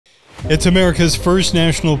It's America's first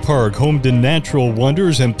national park, home to natural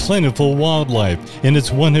wonders and plentiful wildlife, and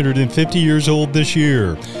it's 150 years old this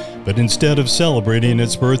year. But instead of celebrating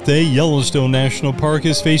its birthday, Yellowstone National Park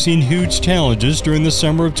is facing huge challenges during the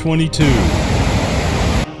summer of 22.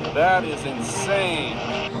 That is insane.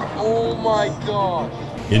 Oh my God.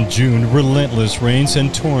 In June, relentless rains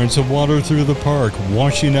and torrents of water through the park,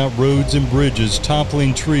 washing out roads and bridges,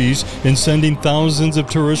 toppling trees, and sending thousands of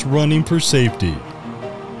tourists running for safety.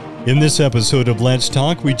 In this episode of Let's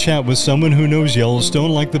Talk, we chat with someone who knows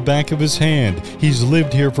Yellowstone like the back of his hand. He's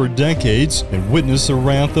lived here for decades and witnessed the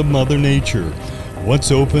wrath of Mother Nature.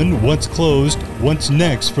 What's open, what's closed, what's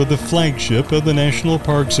next for the flagship of the National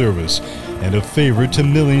Park Service, and a favorite to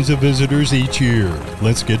millions of visitors each year.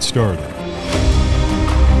 Let's get started.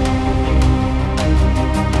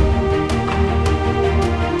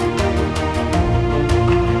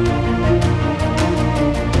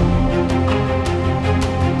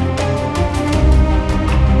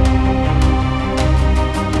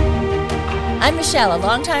 I'm Michelle, a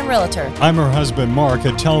longtime realtor. I'm her husband, Mark,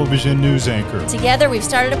 a television news anchor. Together, we've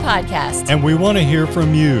started a podcast. And we want to hear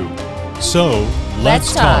from you. So,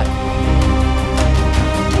 let's talk.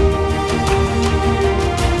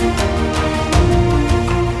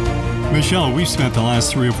 Michelle, we've spent the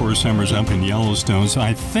last 3 or 4 summers up in Yellowstone, so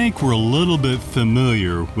I think we're a little bit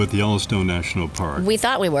familiar with Yellowstone National Park. We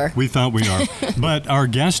thought we were. We thought we are. But our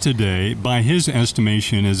guest today, by his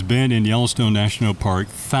estimation, has been in Yellowstone National Park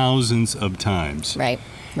thousands of times. Right.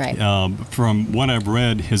 From what I've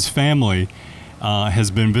read, his family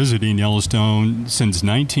has been visiting Yellowstone since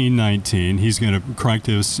 1919. He's going to correct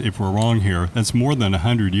us if we're wrong here. That's more than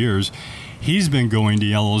 100 years. He's been going to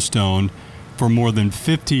Yellowstone for more than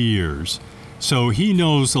 50 years. So he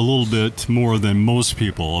knows a little bit more than most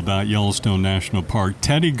people about Yellowstone National Park.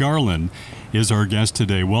 Teddy Garland is our guest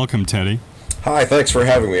today. Welcome, Teddy. Hi, thanks for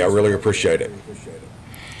having me. I really appreciate it.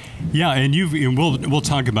 Yeah, and we'll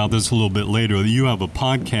talk about this a little bit later. You have a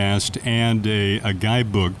podcast and a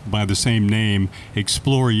guidebook by the same name,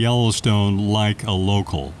 Explore Yellowstone Like a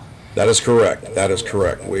Local. That is correct.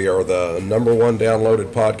 We are the #1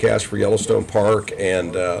 downloaded podcast for Yellowstone Park,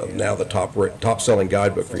 and now the top-selling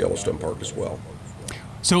guidebook for Yellowstone Park as well.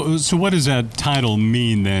 So what does that title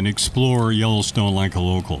mean then, Explore Yellowstone Like a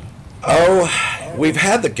Local? Oh, we've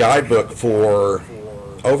had the guidebook for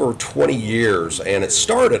over 20 years, and it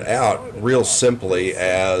started out real simply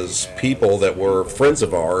as people that were friends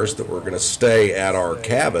of ours that were going to stay at our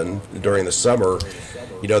cabin during the summer.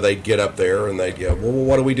 You know, they'd get up there and they'd go, well,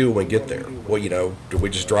 what do we do when we get there? Well, do we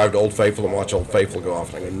just drive to Old Faithful and watch Old Faithful go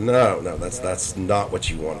off? And I go, no, that's not what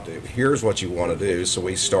you want to do. Here's what you want to do. So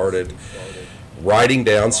we started writing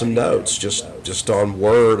down some notes just on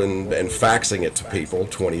Word and faxing it to people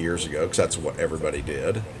 20 years ago, because that's what everybody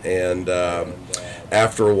did. And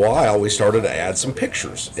after a while, we started to add some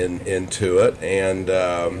pictures into it. And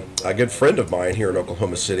a good friend of mine here in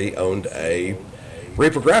Oklahoma City owned a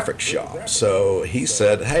reprographic shop. So he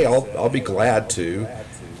said, hey, I'll be glad to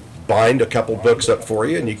bind a couple books up for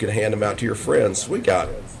you and you can hand them out to your friends. We got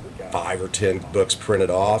 5 or 10 books printed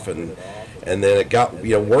off, and then it got,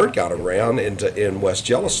 word got around in West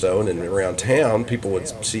Yellowstone and around town. People would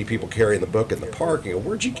see people carrying the book in the park and go,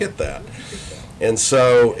 where'd you get that? And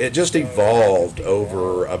so it just evolved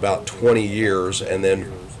over about 20 years. And then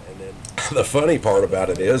the funny part about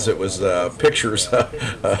it is it was pictures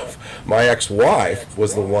of my ex-wife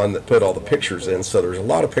was the one that put all the pictures in. So there's a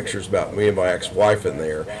lot of pictures about me and my ex-wife in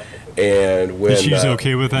there. And when she's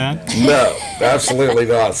okay with that? No, absolutely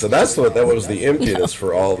not. So that was the impetus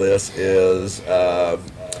for all this is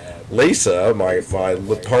Lisa, my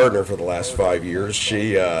partner for the last 5 years,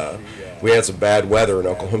 we had some bad weather in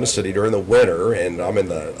Oklahoma City during the winter, and I'm in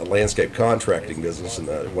the landscape contracting business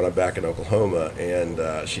when I'm back in Oklahoma,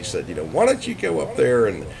 and she said, why don't you go up there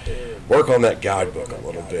and work on that guidebook a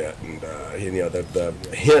little bit? And the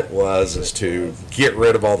hint is to get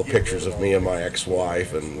rid of all the pictures of me and my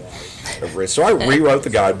ex-wife, and so I rewrote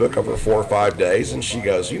the guidebook over 4 or 5 days, and she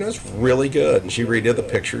goes, it's really good, and she redid the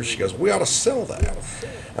pictures. She goes, we ought to sell that.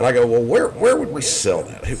 And I go, well, where would we sell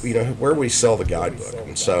that? Where would we sell the guidebook?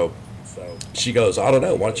 And so she goes, I don't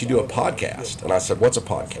know, why don't you do a podcast? And I said, what's a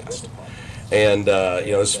podcast? And,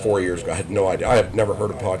 this is 4 years ago. I had no idea. I had never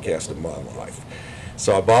heard a podcast in my life.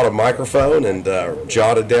 So I bought a microphone and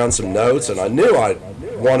jotted down some notes, and I knew I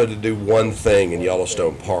wanted to do one thing in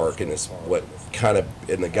Yellowstone Park, and it's what kind of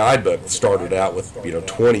in the guidebook started out with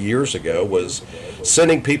 20 years ago was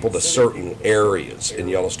sending people to certain areas in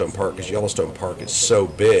Yellowstone Park, because Yellowstone Park is so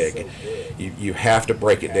big. You have to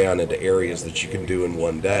break it down into areas that you can do in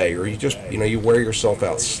one day, or you just you wear yourself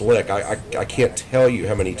out slick. I can't tell you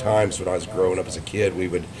how many times when I was growing up as a kid we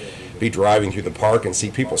would be driving through the park and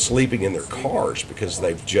see people sleeping in their cars because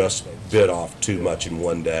they've just bit off too much in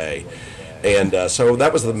one day. And so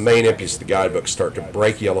that was the main impetus of the guidebook, start to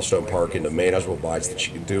break Yellowstone Park into manageable bites that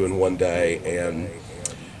you can do in one day. And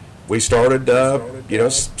we started,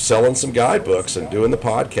 selling some guidebooks and doing the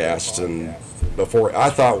podcasts. And before, I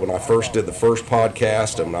thought when I first did the first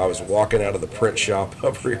podcast and I was walking out of the print shop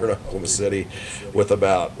over here in Oklahoma City with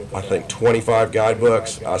about, I think, 25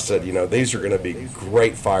 guidebooks, I said, these are going to be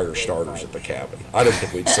great fire starters at the cabin. I didn't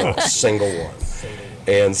think we'd sell a single one.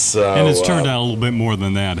 And so, and it's turned out a little bit more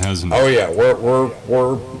than that, hasn't it? Oh yeah,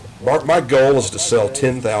 my goal is to sell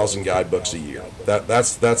 10,000 guidebooks a year.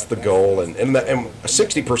 That's the goal, and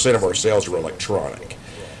 60% of our sales are electronic,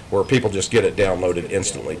 where people just get it downloaded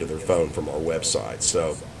instantly to their phone from our website.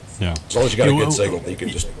 So, yeah, as long as you got a good signal, you can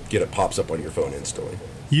just get it pops up on your phone instantly.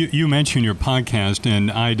 You mentioned your podcast, and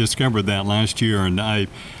I discovered that last year, and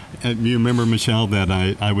you remember, Michelle, that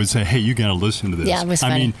I would say, hey, you got to listen to this. Yeah, it was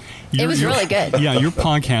funny. I mean, it was really good. Yeah, your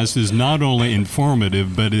podcast is not only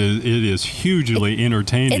informative, but it is hugely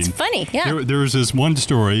entertaining. It's funny, yeah. There's this one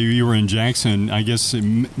story. You were in Jackson, I guess,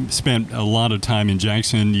 spent a lot of time in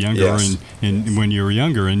Jackson Yes. and when you were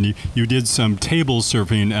younger, and you did some table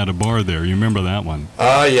surfing at a bar there. You remember that one?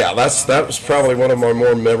 Yeah, that was probably one of my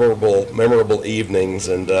more memorable evenings,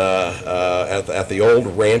 and at the old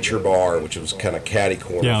Rancher Bar, which was kind of catty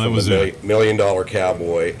corner. Yeah, that was the $1 Million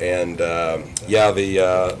Cowboy, and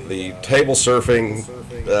the table surfing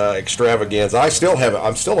extravaganza.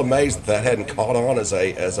 I'm still amazed that hadn't caught on as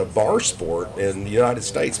a bar sport in the United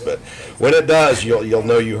States. But when it does, you'll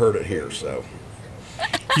know you heard it here. So.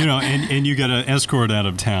 And you got an escort out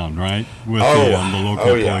of town, right? With the local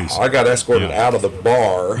police. I got escorted out of the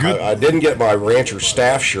bar. I didn't get my rancher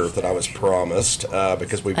staff shirt that I was promised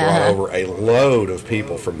because we brought over a load of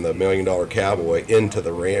people from the $1 Million Cowboy into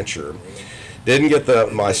the rancher. Didn't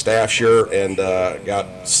get my staff shirt and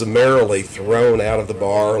got summarily thrown out of the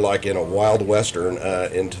bar like in a Wild Western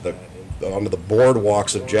onto the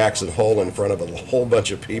boardwalks of Jackson Hole in front of a whole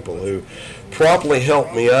bunch of people who promptly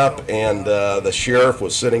helped me up, and the sheriff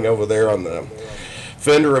was sitting over there on the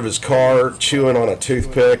fender of his car chewing on a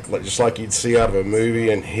toothpick, just like you'd see out of a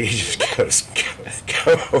movie, and he just goes,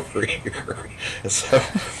 come over here. And so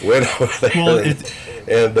went over there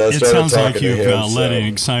and it started sounds talking like you've to him. led an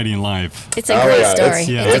exciting life. It's a great story.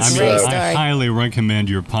 It's a great story. I highly recommend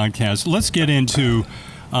your podcast. Let's get into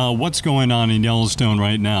what's going on in Yellowstone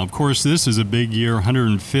right now. Of course, this is a big year,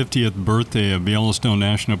 150th birthday of Yellowstone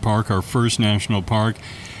National Park, our first national park,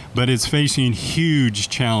 but it's facing huge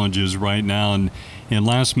challenges right now. And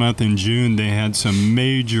last month in June, they had some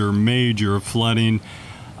major flooding.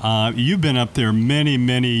 You've been up there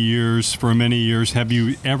many years. Have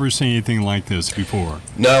you ever seen anything like this before?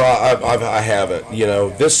 No, I haven't.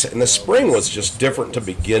 The spring was just different to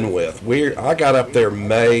begin with. I got up there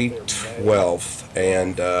May 12th,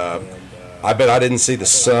 and I bet I didn't see the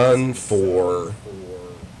sun for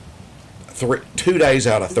 2 days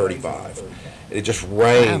out of 35. It just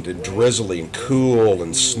rained and drizzly and cool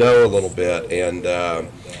and snow a little bit, and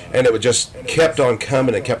it would just kept on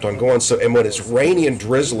coming and kept on going. So, and when it's rainy and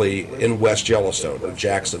drizzly in West Yellowstone or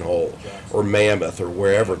Jackson Hole or Mammoth or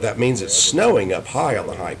wherever, that means it's snowing up high on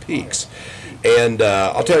the high peaks. And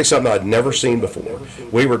I'll tell you something I'd never seen before.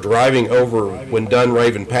 We were driving over when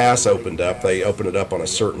Dunraven Pass opened up. They opened it up on a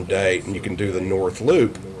certain date, and you can do the North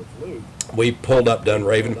Loop. We pulled up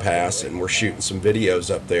Dunraven Pass, and we're shooting some videos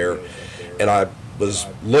up there. And I was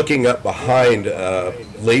looking up behind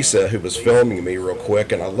Lisa, who was filming me real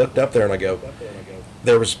quick, and I looked up there and I go,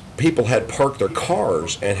 people had parked their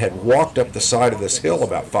cars and had walked up the side of this hill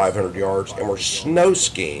about 500 yards and were snow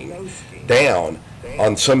skiing down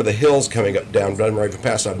on some of the hills coming up down Dunraven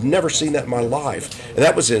Pass. I've never seen that in my life. And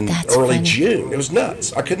that was in early June. It was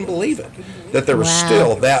nuts. I couldn't believe it, that there was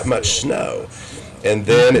still that much snow. And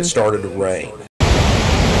then it started to rain.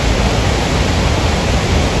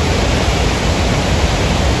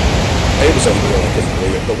 It was unreal. I couldn't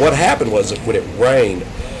believe it. But what happened was that when it rained,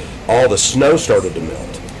 all the snow started to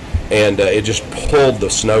melt, and it just pulled the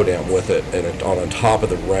snow down with it. And on top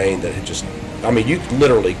of the rain, that had just, you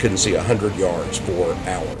literally couldn't see 100 yards for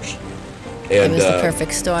hours. And it was the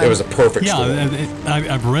perfect storm. It was a perfect storm. Yeah,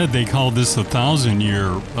 I've read they call this the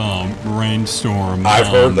 1,000-year rainstorm. I've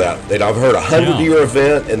heard that. I've heard a 100-year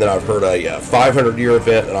event, and then I've heard a 500-year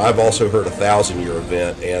event, and I've also heard a 1,000-year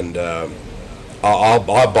event, and I'll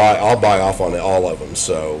buy off on all of them.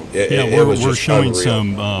 So it was just showing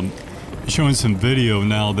unreal. Showing some video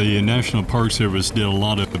now. The National Park Service did a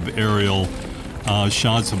lot of aerial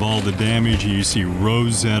shots of all the damage. You see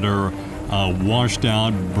roads that are washed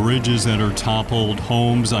out, bridges that are toppled,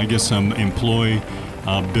 homes. I guess some employee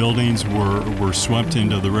Buildings were swept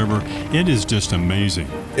into the river. It is just amazing.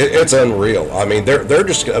 It's unreal. I mean, they're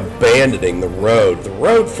just abandoning the road. The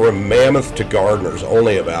road from Mammoth to Gardner is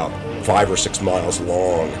only about 5 or 6 miles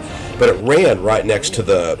long, but it ran right next to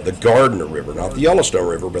the Gardner River, not the Yellowstone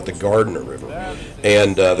River, but the Gardner River.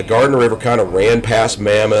 And the Gardner River kind of ran past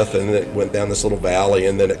Mammoth, and then it went down this little valley,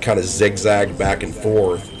 and then it kind of zigzagged back and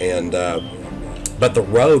forth. And but the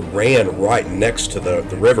road ran right next to the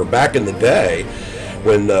river. Back in the day,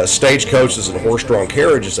 when stagecoaches and horse-drawn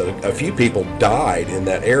carriages, a few people died in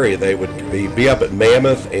that area. They would be up at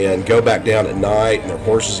Mammoth and go back down at night, and their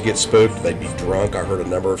horses get spooked. They'd be drunk. I heard a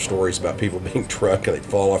number of stories about people being drunk, and they'd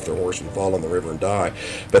fall off their horse and fall in the river and die.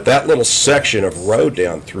 But that little section of road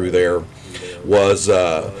down through there was,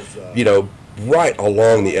 right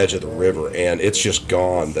along the edge of the river, and it's just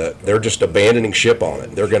gone. They're just abandoning ship on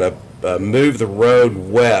it. They're going to move the road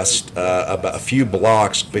west about a few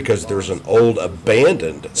blocks because there's an old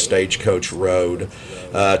abandoned stagecoach road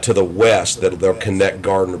to the west that'll connect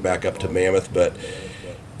Gardner back up to Mammoth. But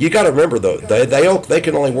you got to remember, though, they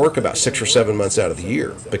can only work about 6 or 7 months out of the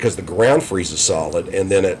year because the ground freezes solid,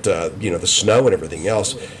 and then the snow and everything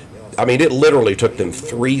else. I mean, it literally took them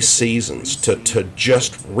 3 seasons to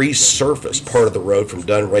just resurface part of the road from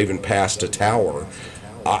Dunraven Pass to Tower.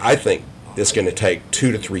 I think it's going to take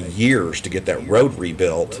 2 to 3 years to get that road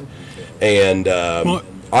rebuilt. And I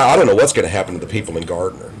don't know what's going to happen to the people in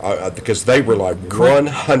Gardner because they rely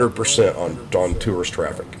 100% on tourist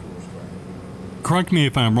traffic. Correct me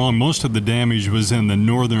if I'm wrong, most of the damage was in the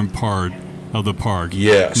northern part of the park.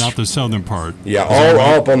 Yes. Not the southern part. Yeah, all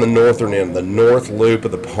up on the northern end, the north loop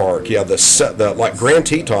of the park. Yeah, the like Grand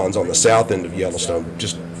Tetons on the south end of Yellowstone,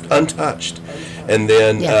 just untouched. And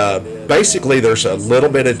then basically there's a little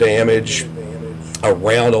bit of damage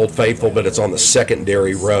around Old Faithful, but it's on the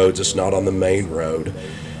secondary roads. It's not on the main road.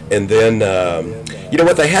 And then,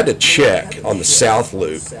 what they had to check on the south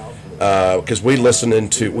loop, because we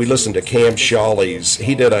listened to Cam Shawley's,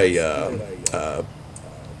 he did a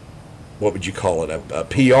what would you call it, a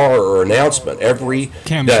PR or announcement every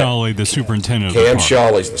Cam Shawley, the superintendent Cam of the park.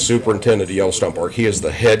 Shawley's the superintendent of Yellowstone Park. He is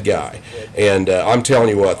the head guy. And I'm telling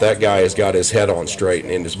you what, that guy has got his head on straight.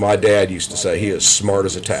 And as my dad used to say, he is smart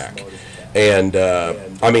as a tack. And,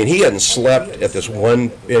 he hadn't slept at this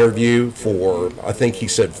one interview for, I think he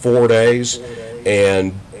said 4 days.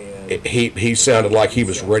 And he sounded like he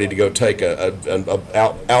was ready to go take an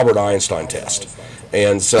Albert Einstein test.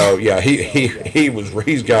 And so, yeah,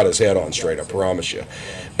 he's got his head on straight, I promise you.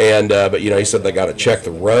 And but he said they got to check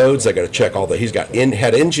the roads, they got to check all the. He's got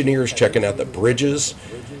had engineers checking out the bridges.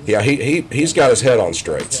 Yeah, he's got his head on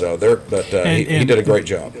straight. So he did a great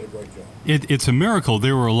job. It's a miracle.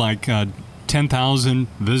 There were like 10,000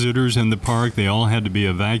 visitors in the park. They all had to be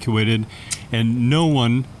evacuated, and no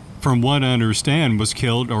one, from what I understand, was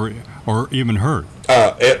killed or even hurt.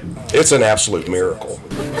 It's an absolute miracle.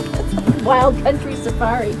 Wild country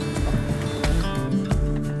safari.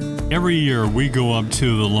 Every year we go up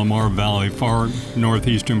to the Lamar Valley, far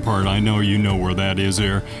northeastern part. I know you know where that is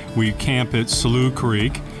there. We camp at Slough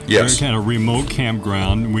Creek. Yes. Kind of remote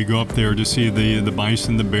campground. We go up there to see the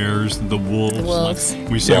bison, the bears, the wolves.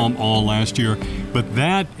 We saw them all last year. But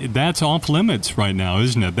that's off limits right now,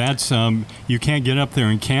 isn't it? That's you can't get up there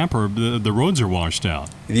and camp or the roads are washed out.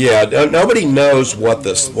 Yeah, nobody knows what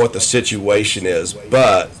the situation is,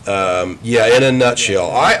 but in a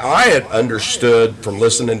nutshell, I had understood from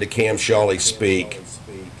listening to Cam Shawley speak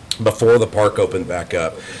before the park opened back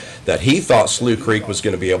up that he thought Slough Creek was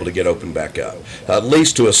going to be able to get opened back up, at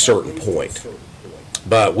least to a certain point.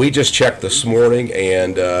 But we just checked this morning,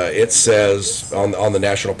 and it says on the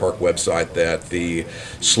National Park website that the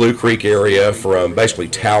Slough Creek area from basically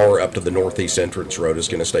Tower up to the northeast entrance road is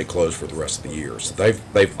going to stay closed for the rest of the year. So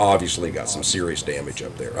they've obviously got some serious damage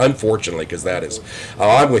up there, unfortunately, because that is,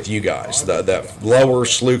 I'm with you guys, that lower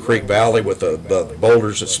Slough Creek Valley with the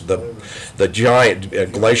boulders, it's the giant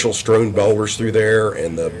glacial strewn boulders through there,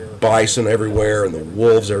 and the bison everywhere, and the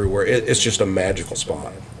wolves everywhere. It's just a magical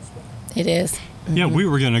spot. It is. Yeah, we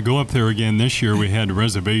were going to go up there again this year. We had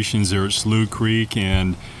reservations there at Slough Creek,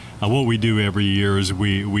 and what we do every year is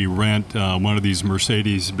we rent one of these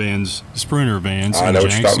Mercedes-Benz Sprinter vans in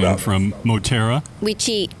Jackson from Moterra. We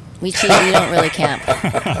cheat. We don't really camp.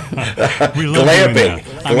 We love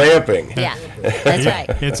glamping. Yeah, that's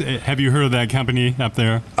right. Have you heard of that company up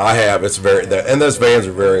there? I have. It's and those vans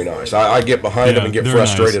are very nice. I get behind them and get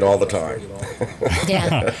frustrated all the time.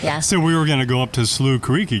 Yeah. So we were going to go up to Slough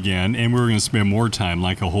Creek again, and we were going to spend more time,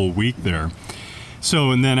 like a whole week there.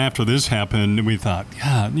 So, and then after this happened, we thought,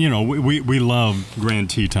 yeah, you know, we love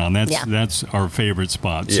Grand Teton. That's our favorite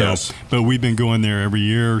spot. Yes. So, but we've been going there every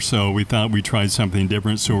year, so we thought we tried something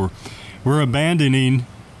different. So we're abandoning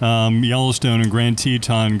Yellowstone and Grand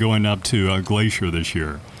Teton, going up to Glacier this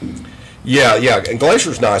year. Yeah, and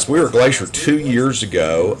Glacier's nice. We were at Glacier 2 years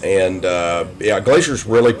ago, and yeah, Glacier's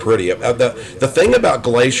really pretty. The thing about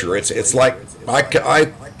Glacier, it's like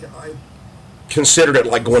I considered it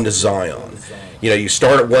like going to Zion. You know, you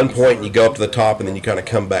start at one point and you go up to the top, and then you kind of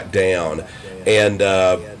come back down. And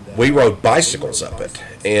we rode bicycles up it,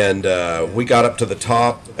 and we got up to the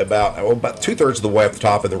top about 2/3 of the way up the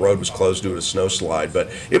top, and the road was closed due to a snow slide. But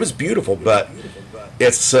it was beautiful. But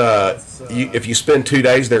it's if you spend 2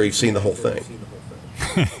 days there, you've seen the whole thing.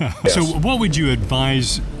 Yes. So what would you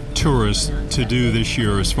advise tourists to do this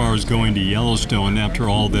year as far as going to Yellowstone after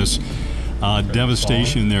all this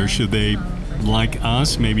devastation there? Should they, like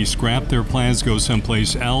us, maybe scrap their plans, go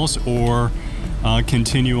someplace else, or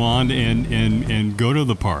continue on and go to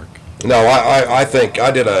the park? No, I think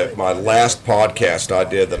I did my last podcast I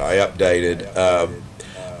did that I updated.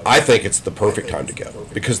 I think it's the perfect time to go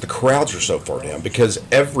because the crowds are so far down, because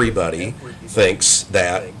everybody thinks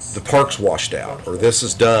that the park's washed out, or this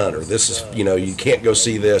is done, or this is, you know, you can't go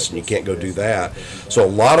see this and you can't go do that. So a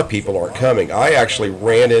lot of people aren't coming. I actually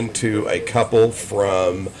ran into a couple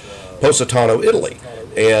from Positano, Italy,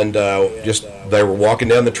 and they were walking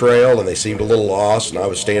down the trail and they seemed a little lost, and I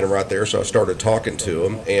was standing right there, so I started talking to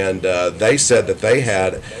them, and they said that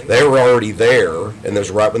they were already there, and this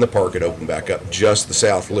was right when the park had opened back up, just the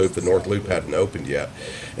South Loop. The North Loop hadn't opened yet,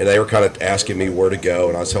 and they were kind of asking me where to go,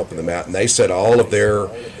 and I was helping them out, and they said all of their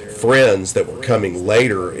friends that were coming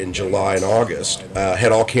later in July and August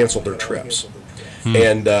had all canceled their trips.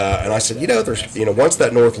 And I said, once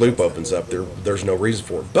that North Loop opens up, there's no reason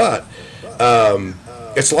for it. But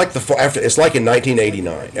it's like it's like in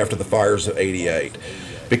 1989 after the fires of '88,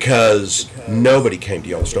 because nobody came to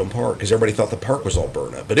Yellowstone Park because everybody thought the park was all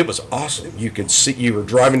burned up. But it was awesome. You could see, you were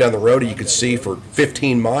driving down the road and you could see for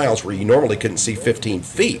 15 miles where you normally couldn't see 15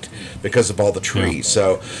 feet because of all the trees.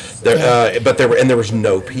 So, there was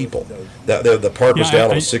no people. The park was down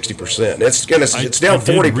almost 60%. It's down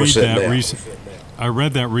 40% now. I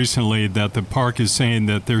read that recently, that the park is saying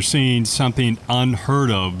that they're seeing something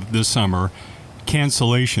unheard of this summer,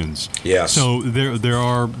 cancellations. Yes. So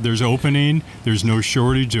there's opening. There's no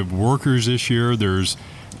shortage of workers this year. There's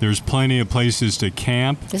plenty of places to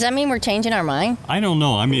camp. Does that mean we're changing our mind? I don't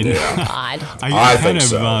know. I mean, God. I think kind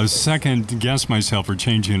so. of second guess myself for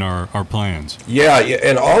changing our plans. Yeah,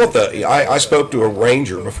 and all of I spoke to a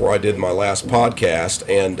ranger before I did my last podcast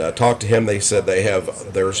and talked to him. They said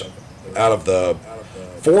there's out of the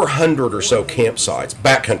 400 or so campsites,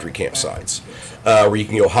 backcountry campsites, where you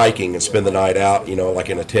can go hiking and spend the night out, like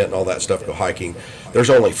in a tent and all that stuff, go hiking. There's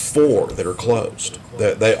only 4 that are closed.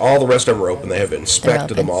 All the rest of them are open. They have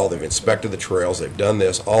inspected them all. They've inspected the trails. They've done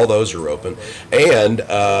this. All those are open. And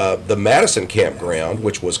the Madison campground,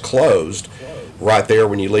 which was closed, right there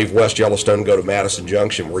when you leave West Yellowstone and go to Madison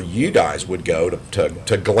Junction, where you guys would go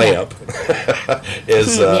to glamp,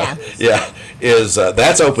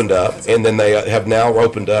 that's opened up, and then they have now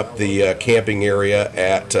opened up the camping area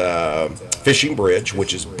at Fishing Bridge,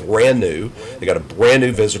 which is brand new. They got a brand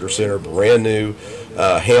new visitor center, brand new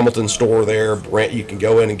Hamilton store there. You can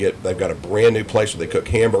go in and they've got a brand new place where they cook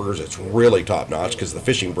hamburgers. It's really top notch because the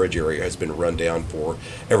Fishing Bridge area has been run down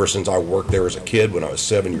ever since I worked there as a kid when I was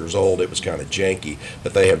 7 years old. It was kind of janky,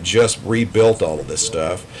 but they have just rebuilt all of this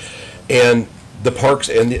stuff. And the parks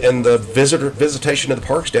and the visitation of the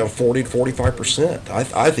parks down 40 to 45%.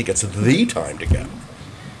 I think it's the time to go.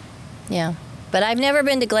 Yeah, but I've never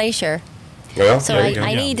been to Glacier. Well, so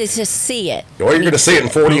I need to just see it. Well, you're going to see it in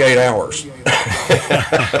 48 hours.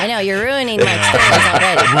 I know, you're ruining my experience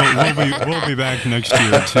already. We'll be back next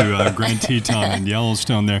year to Grand Teton and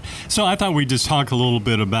Yellowstone there. So I thought we'd just talk a little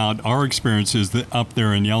bit about our experiences up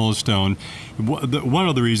there in Yellowstone. One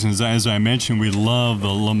of the reasons, as I mentioned, we love the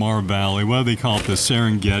Lamar Valley. What do they call it? The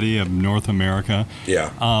Serengeti of North America.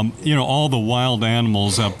 Yeah. All the wild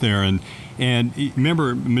animals up there. And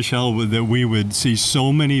remember, Michelle, that we would see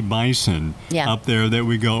so many bison up there that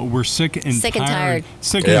we go, we're sick and tired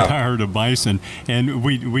of bison. And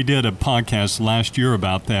we did a podcast last year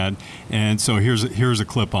about that. And so here's a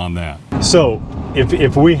clip on that. So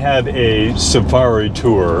if we had a safari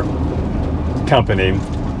tour company,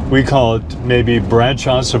 we call it maybe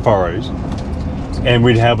Bradshaw Safaris, and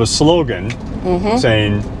we'd have a slogan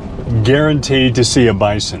saying, guaranteed to see a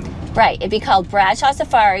bison. Right, it'd be called Bradshaw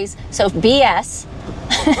Safaris, so BS.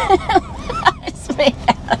 It's me.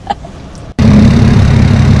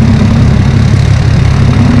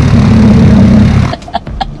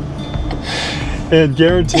 And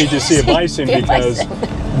guaranteed to see a bison because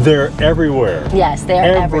they're everywhere. Yes,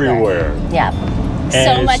 they're everywhere. Yeah.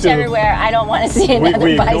 And so much everywhere, I don't want to see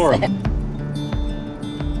another bison.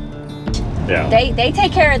 Yeah. They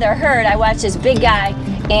take care of their herd. I watched this big guy,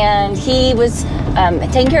 and he was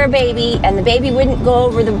taking care of baby, and the baby wouldn't go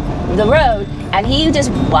over the road, and he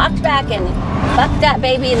just walked back and fucked that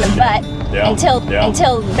baby in the butt until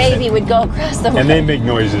the baby would go across the road. And they make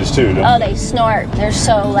noises too, don't they? Oh, they snort. They're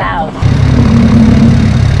so loud.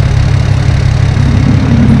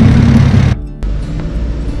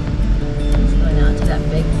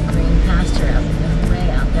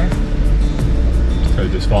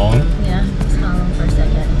 Just following? Yeah, just following for a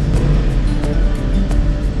second.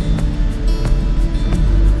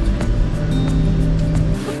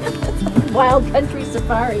 Wild country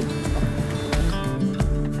safari.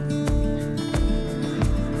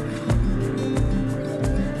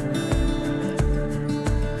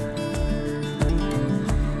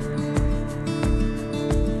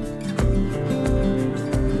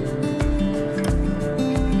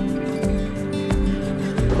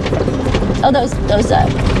 Oh, those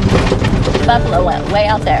buffalo went way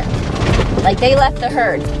out there. Like they left the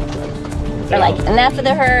herd. They're like, enough of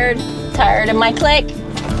the herd, tired of my clique,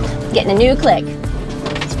 getting a new clique.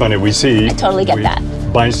 It's funny, I totally get that.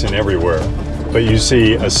 Bison everywhere, but you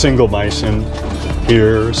see a single bison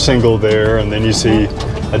here, single there, and then you see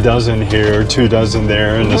a dozen here, 2 dozen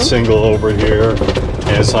there, and a single over here.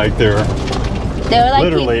 And it's like they're like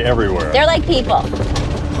literally everywhere. They're like people.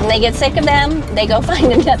 When they get sick of them, they go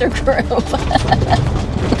find another group.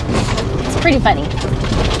 It's pretty funny.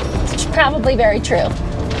 It's probably very true.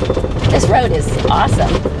 This road is awesome.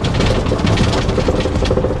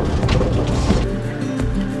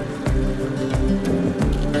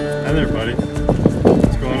 Hi there, buddy.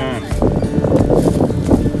 What's going on?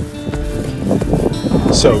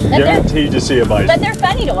 So guaranteed to see a bison. But they're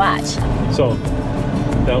funny to watch. So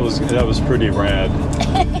that was pretty rad.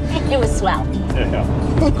 It was swell. Yeah,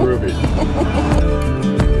 it's groovy.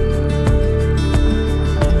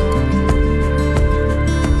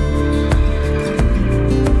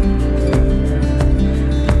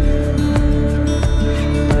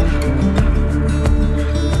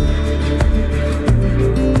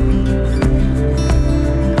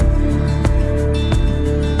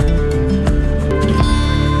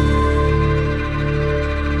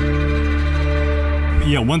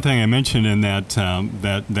 Yeah, one thing I mentioned in that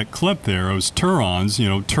that clip there was Tourons,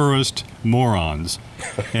 tourist morons,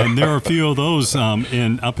 and there are a few of those up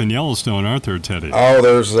in Yellowstone, aren't there, Teddy? Oh,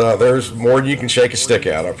 there's more than you can shake a stick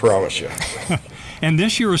at, I promise you. And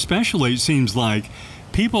this year especially, it seems like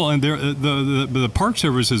people and the Park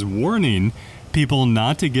Service is warning people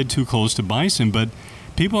not to get too close to bison, but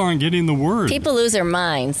people aren't getting the word. People lose their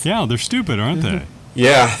minds. Yeah, they're stupid, aren't they?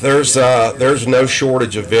 Yeah, there's no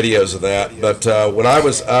shortage of videos of that. But when I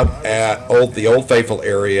was up at the Old Faithful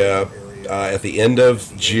area at the end of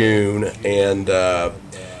June, and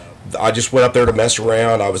I just went up there to mess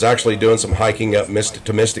around. I was actually doing some hiking up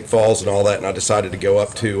to Mystic Falls and all that, and I decided to go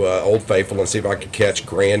up to Old Faithful and see if I could catch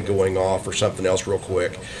Grand going off or something else real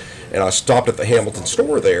quick. And I stopped at the Hamilton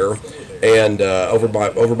store there, and over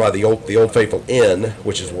by the Old Faithful Inn,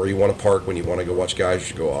 which is where you want to park when you want to go watch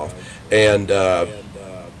geysers go off. And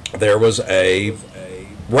there was a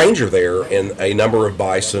ranger there and a number of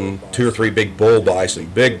bison, 2 or 3 big bull bison,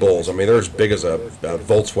 big bulls. I mean, they're as big as a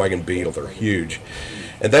Volkswagen Beetle. They're huge.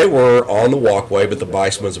 And they were on the walkway, but the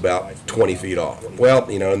bison was about 20 feet off. Well,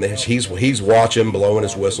 and he's watching, blowing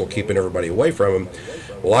his whistle, keeping everybody away from him.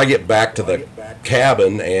 Well, I get back to the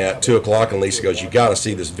cabin at 2 o'clock, and Lisa goes, "You got to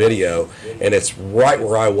see this video." And it's right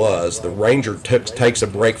where I was. The ranger takes a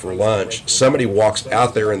break for lunch. Somebody walks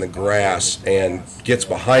out there in the grass and gets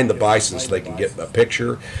behind the bison so they can get a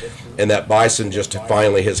picture. And that bison just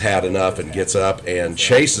finally has had enough and gets up and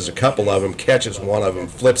chases a couple of them, catches one of them,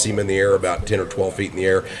 flips him in the air about 10 or 12 feet in the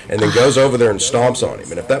air, and then goes over there and stomps on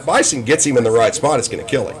him. And if that bison gets him in the right spot, it's going to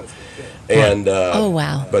kill him. And oh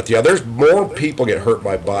wow! But yeah, there's more people get hurt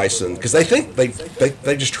by bison because they think they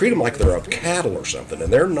just treat them like they're a cattle or something,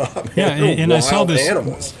 and they're not. Man, yeah, and wild I saw this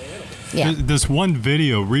animals. Yeah. This one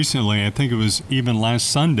video recently, I think it was even last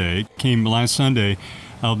Sunday,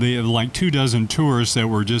 of the like 2 dozen tourists that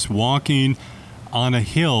were just walking on a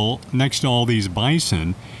hill next to all these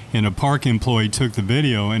bison, and a park employee took the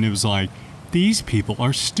video, and it was like, these people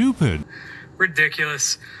are stupid.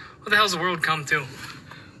 Ridiculous. What the hell's the world come to?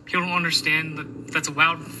 People don't understand that that's a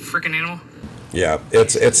wild freaking animal. Yeah,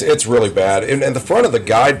 it's really bad. In the front of the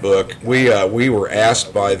guidebook, we were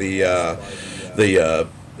asked by the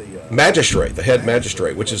magistrate, the head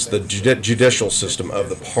magistrate, which is the judicial system of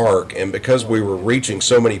the park. And because we were reaching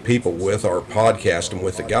so many people with our podcast and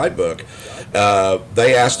with the guidebook,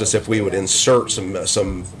 they asked us if we would insert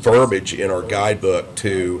some verbiage in our guidebook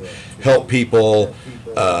to help people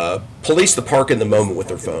police the park in the moment with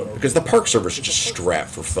their phone, because the Park Service is just strapped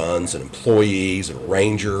for funds and employees and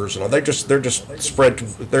rangers, and they're just spread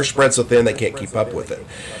so thin they can't keep up with it.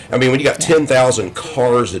 I mean, when you got 10,000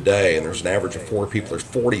 cars a day and there's an average of 4 people, there's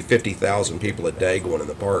 50,000 people a day going in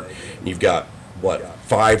the park, and you've got what,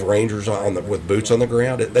 5 rangers with boots on the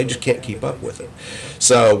ground, they just can't keep up with it.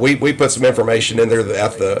 So we put some information in there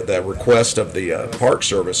at the request of the Park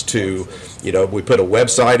Service to, we put a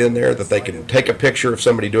website in there that they can take a picture of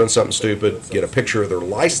somebody doing something stupid, get a picture of their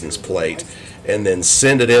license plate, and then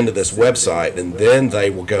send it into this website, and then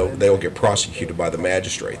they'll get prosecuted by the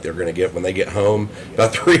magistrate. They're going to get, when they get home,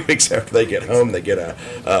 about 3 weeks after they get home, they get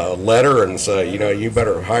a letter and say, you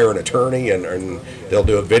better hire an attorney, and they'll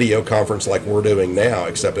do a video conference like we're doing now,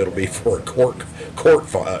 except it'll be for a court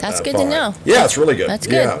That's good to know. Yeah, it's really good. That's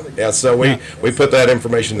good. Yeah. So we put that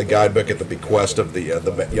information in the guidebook at the bequest of the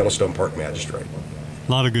Yellowstone Park magistrate.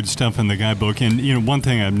 A lot of good stuff in the guidebook. And, one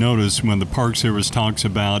thing I've noticed when the Park Service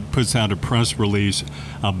puts out a press release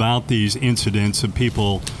about these incidents of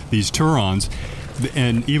people, these Tourons,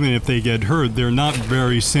 and even if they get hurt, they're not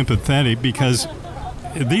very sympathetic, because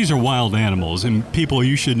these are wild animals, and people,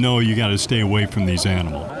 you should know you got to stay away from these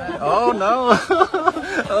animals. Oh, no.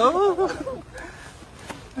 Oh.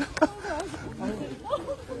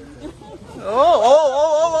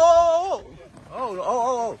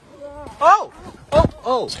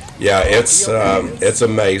 Yeah, it's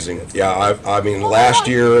amazing. Yeah, I mean, last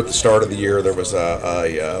year at the start of the year, there was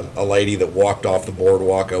a lady that walked off the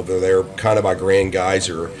boardwalk over there, kind of by Grand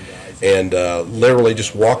Geyser, and literally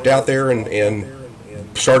just walked out there and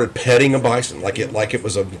started petting a bison like it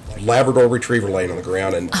was a Labrador Retriever laying on the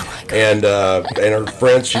ground, and her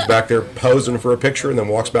friend, she's back there posing for a picture, and then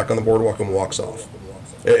walks back on the boardwalk and walks off.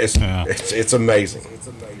 It's amazing.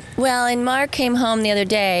 Well, and Mark came home the other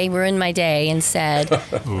day, ruined my day, and said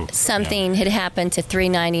something had happened to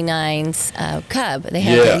 399's cub. They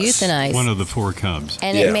had to euthanize one of the 4 cubs.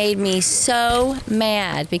 And it made me so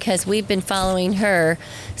mad, because we've been following her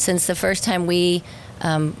since the first time we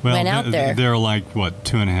went out there. They're like, what,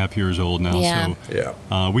 2.5 years old now? Yeah.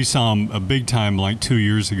 So we saw them a big time like 2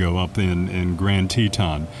 years ago up in Grand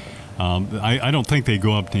Teton. I don't think they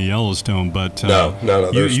go up to Yellowstone, but no,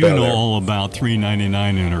 you know all about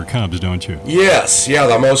 399 and her cubs, don't you? Yes, yeah,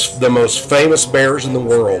 the most famous bears in the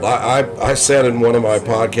world. I said in one of my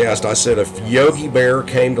podcasts, I said if Yogi Bear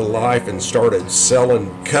came to life and started selling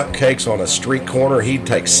cupcakes on a street corner, he'd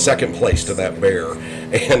take second place to that bear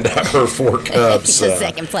and her 4 cubs.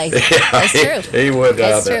 Second place. Yeah, that's true. He would.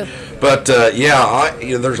 That's true. But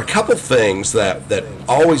there's a couple things that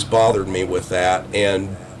always bothered me with that,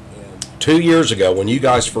 and 2 years ago, when you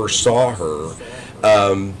guys first saw her,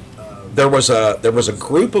 there was a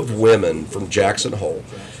group of women from Jackson Hole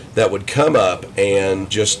that would come up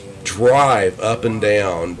and just drive up and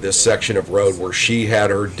down this section of road where she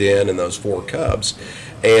had her den and those 4 cubs.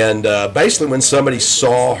 And basically, when somebody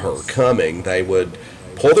saw her coming, they would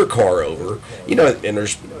pull their car over, and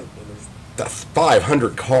there's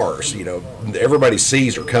 500 cars, everybody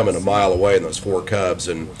sees her coming a mile away in those 4 cubs,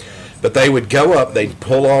 but they would go up, they'd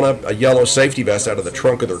pull on a yellow safety vest out of the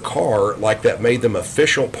trunk of their car, like that made them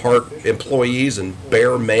official park employees and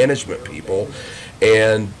bear management people.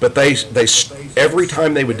 But they every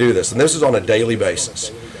time they would do this, and this is on a daily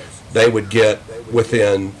basis, they would get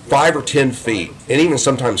within 5 or 10 feet, and even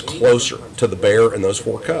sometimes closer to the bear and those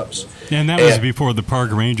 4 cubs. And that was before the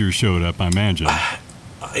park rangers showed up, I imagine.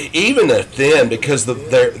 Even then, because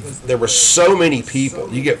there were so many people,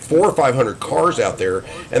 you get 400 or 500 cars out there,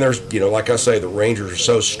 and there's, like I say, the rangers are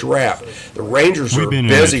so strapped. The rangers are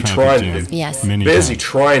busy trying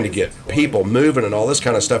to get people moving and all this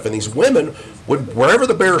kind of stuff. And these women would, wherever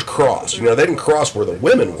the bears crossed, they didn't cross where the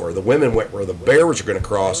women were. The women went where the bears were going to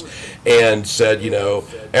cross, and said,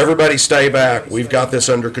 everybody stay back. We've got this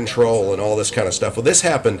under control and all this kind of stuff. Well, this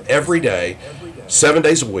happened every day, 7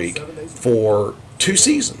 days a week for 2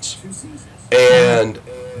 seasons, and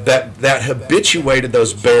that habituated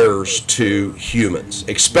those bears to humans,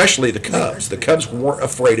 especially the cubs. The cubs weren't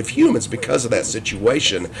afraid of humans because of that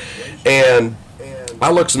situation. And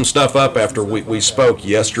I looked some stuff up after we spoke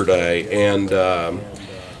yesterday, and one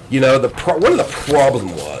of the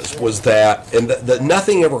problem was that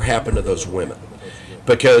nothing ever happened to those women,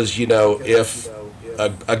 because if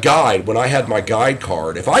a guide, when I had my guide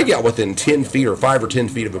card, if I got within 10 feet or 5 or 10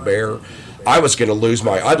 feet of a bear, I was going to lose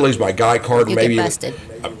I'd lose my guy card, and maybe get busted.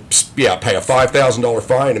 Pay a $5,000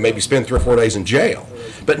 fine and maybe spend 3 or 4 days in jail.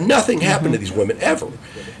 But nothing happened to these women ever.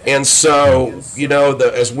 And so, you know,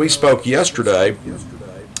 as we spoke yesterday,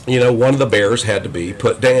 you know, one of the bears had to be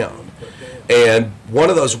put down. And one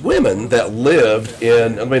of those women that lived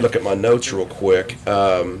in, let me look at my notes real quick,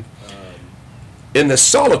 in the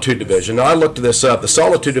Solitude Division, now I looked this up. The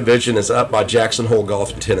Solitude Division is up by Jackson Hole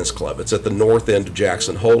Golf and Tennis Club. It's at the north end of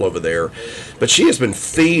Jackson Hole over there. But she has been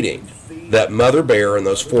feeding that mother bear and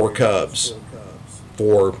those 4 cubs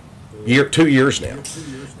for 2 years now.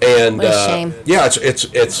 And what a shame. yeah,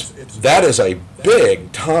 that is a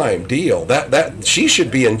big time deal. That she should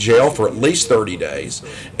be in jail for at least 30 days.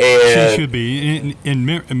 And she should be.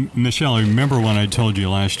 And Michelle, remember when I told you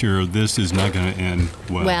last year this is not going to end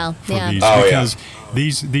well for yeah. these, because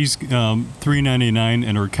these 399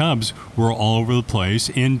 and her cubs were all over the place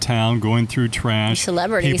in town, going through trash.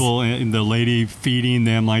 Celebrities. People, the lady feeding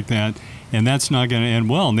them like that, and that's not going to end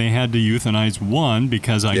well. And they had to euthanize one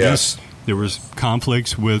because I guess there was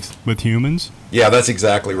conflicts with humans. Yeah, that's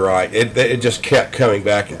exactly right. It just kept coming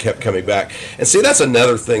back and kept coming back. And see, that's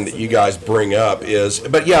another thing that you guys bring up is,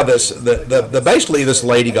 but yeah, basically this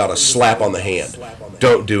lady got a slap on the hand.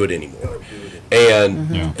 Don't do it anymore. And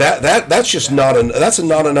that's just not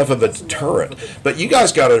enough of a deterrent. But you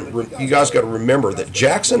guys got to remember that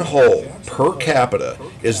Jackson Hole per capita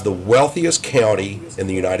is the wealthiest county in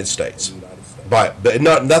the United States. But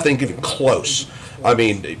nothing even close. I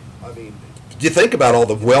mean, you think about all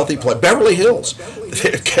the wealthy Beverly Hills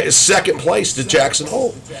is second place to Jackson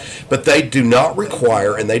Hole, but they do not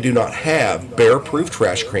require and they do not have bear-proof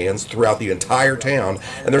trash cans throughout the entire town,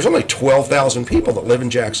 and there's only 12,000 people that live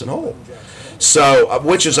in Jackson Hole. So,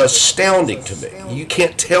 which is astounding to me. You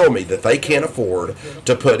can't tell me that they can't afford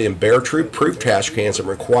to put in bear-proof trash cans and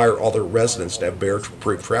require all their residents to have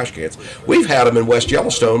bear-proof trash cans. We've had them in West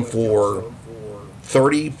Yellowstone for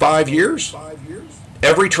 35 years.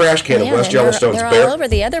 Every trash can in West Yellowstone's they're all over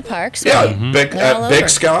the other parks. Yeah, right? at Big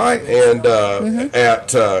Sky and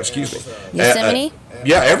at Yosemite.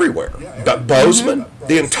 Everywhere. But Bozeman,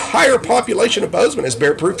 the entire population of Bozeman has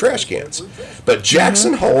bear-proof trash cans, but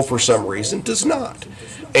Jackson Hole for some reason does not.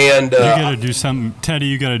 And you got to do something, Teddy.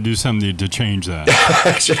 You got to do something to change that.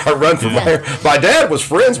 Should I run for mayor? My dad was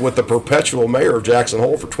friends with the perpetual mayor of Jackson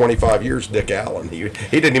Hole for 25 years, Dick Allen. He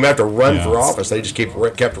didn't even have to run for office. They just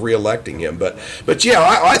kept re-electing him. But yeah,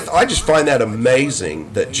 I just find that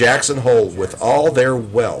amazing that Jackson Hole, with all their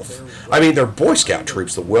wealth, I mean, they're Boy Scout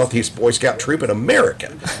troops, the wealthiest Boy Scout troop in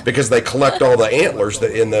America, because they collect all the antlers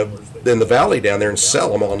that in the valley down there and sell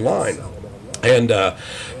them online. And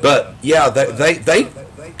but yeah, they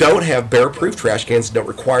don't have bear-proof trash cans, don't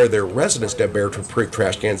require their residents to have bear-proof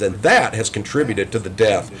trash cans, and that has contributed to the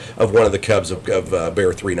death of one of the cubs of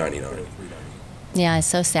Bear 399. Yeah, it's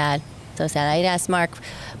so sad. So sad. I'd ask Mark,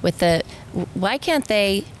 why can't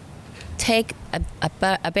they take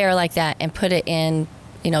a bear like that and put it in,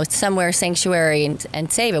 somewhere sanctuary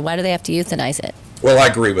and save it? Why do they have to euthanize it? Well, I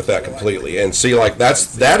agree with that completely. And see, like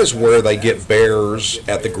that is where they get bears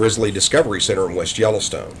at the Grizzly Discovery Center in West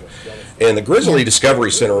Yellowstone. And the Grizzly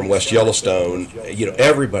Discovery Center in West Yellowstone,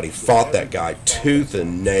 everybody fought that guy tooth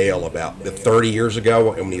and nail about 30 years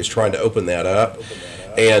ago when he was trying to open that up.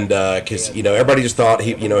 And because everybody just thought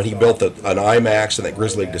he built an IMAX in that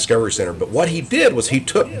Grizzly Discovery Center. But what he did was he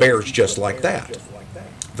took bears just like that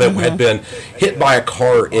had been hit by a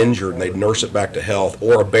car, injured, and they'd nurse it back to health,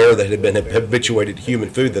 or a bear that had been habituated to human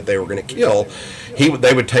food that they were going to kill.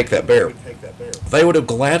 They would take that bear. They would have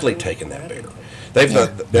gladly taken that bear.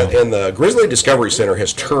 And the Grizzly Discovery Center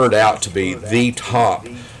has turned out to be the top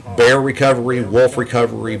bear recovery, wolf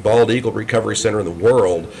recovery, bald eagle recovery center in the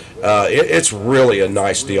world. It's really a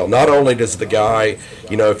nice deal. Not only does the guy,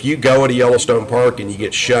 if you go to Yellowstone Park and you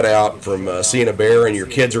get shut out from seeing a bear and your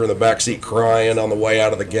kids are in the back seat crying on the way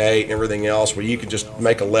out of the gate and everything else, well, you can just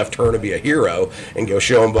make a left turn and be a hero and go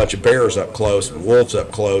show them a bunch of bears up close and wolves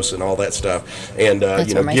up close and all that stuff. And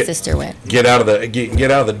that's where my sister went. Get out of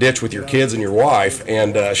the ditch with your kids and your wife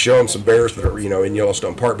and show them some bears that are in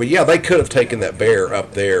Yellowstone Park. But yeah, they could have taken that bear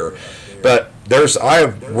up there. But I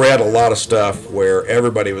have read a lot of stuff where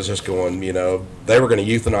everybody was just going, they were going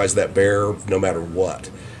to euthanize that bear no matter what.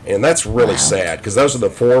 And that's really sad, because those are the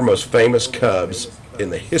 4 most famous cubs in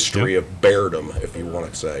the history of beardom, if you want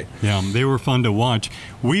to say. Yeah, they were fun to watch.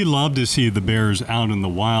 We love to see the bears out in the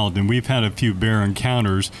wild, and we've had a few bear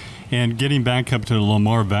encounters. And getting back up to the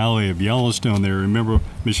Lamar Valley of Yellowstone there, remember,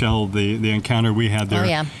 Michelle, the encounter we had there? Oh,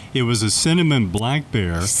 yeah. It was a cinnamon black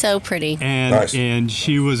bear. So pretty. And, nice. And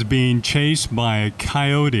she was being chased by a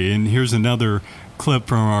coyote. And here's another clip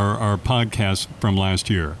from our podcast from last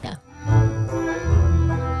year. Yeah.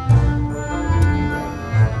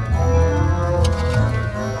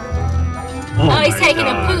 Oh, he's taking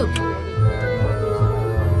a poop.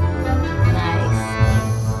 Nice.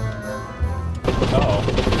 Uh-oh.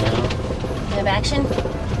 You have action?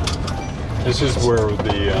 This is where we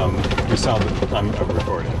saw the, I'm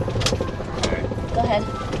recording. Okay. Go ahead.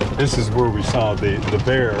 This is where we saw the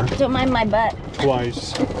bear Don't mind my butt.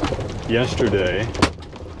 twice yesterday,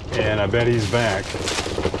 and I bet he's back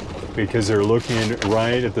because they're looking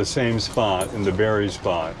right at the same spot in the berry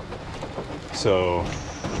spot. So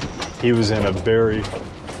he was in a berry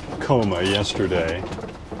coma yesterday,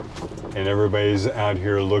 and everybody's out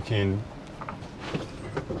here looking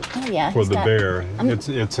Oh yeah. for the bear. It's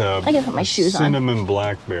a I gotta put my shoes on. cinnamon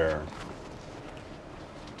black bear,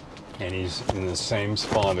 and he's in the same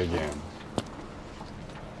spot again.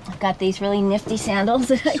 I've got these really nifty sandals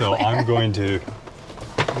that I So wear. I'm going to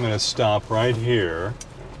stop right here.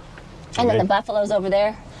 And then the buffalo's over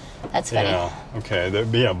there. That's funny. Yeah. Okay.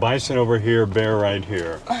 Yeah. Bison over here, bear right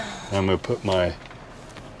here. And I'm gonna put my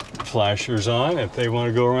flashers on. If they want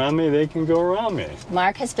to go around me, they can go around me.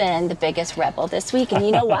 Mark has been the biggest rebel this week, and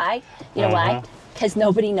you know why? You know why? Because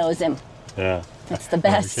nobody knows him. Yeah. That's the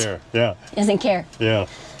best. Don't care. Yeah. He doesn't care. Yeah.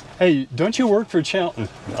 Hey, don't you work for Chelton?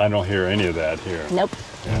 I don't hear any of that here. Nope.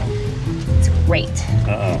 Yeah. It's great.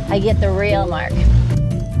 I get the real Mark. See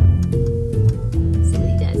what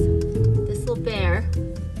he does. This little bear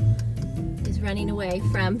is running away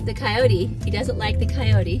from the coyote. He doesn't like the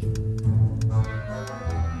coyote.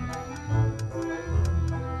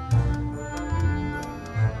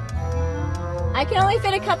 I can only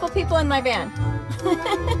fit a couple people in my van.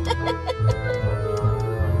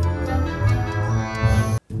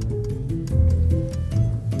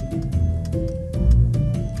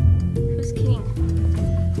 Who's king?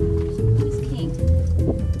 Who's king?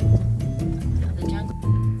 Oh, the jungle.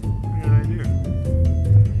 Yeah, I do.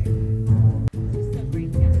 So great.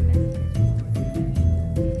 We got the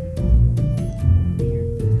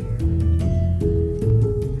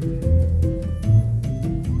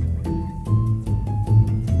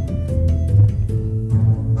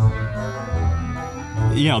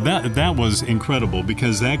Yeah, that was incredible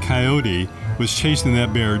because that coyote was chasing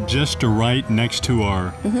that bear just right next to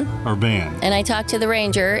our van. And I talked to the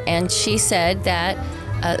ranger, and she said that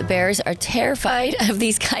bears are terrified of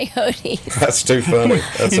these coyotes. That's too funny.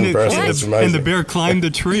 That's impressive. It's amazing. And the bear climbed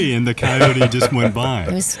the tree, and the coyote just went by.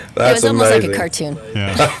 It was That's almost like a amazing. cartoon.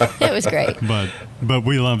 Yeah, It was great. but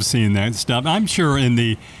we love seeing that stuff. I'm sure in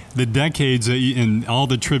the decades in all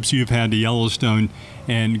the trips you've had to Yellowstone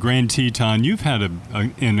and Grand Teton, you've had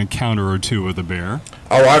an encounter or two with a bear.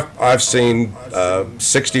 Oh, I've seen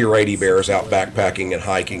 60 or 80 bears out backpacking and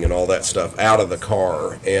hiking and all that stuff out of the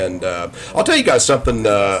car. And I'll tell you guys something.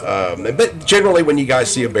 But generally, when you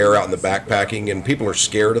guys see a bear out in the backpacking and people are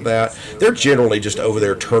scared of that, they're generally just over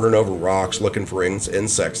there turning over rocks, looking for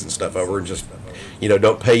insects and stuff over, and just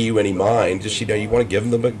don't pay you any mind. Just you want to give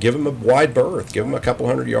them a wide berth, give them a couple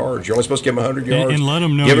hundred yards. You're only supposed to give them 100 yards. And let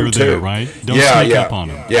them know give you're them there, two. right? Don't sneak up on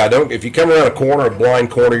them. Yeah, don't. If you come around a corner, a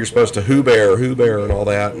blind corner, you're supposed to who bear, and all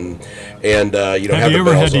that, and Have you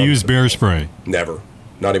ever had to use bear spray? Never,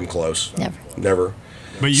 not even close. Never.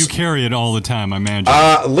 But you carry it all the time, I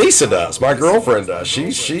imagine. Lisa does. My girlfriend does.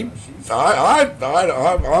 I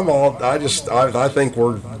think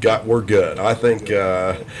we're good. I think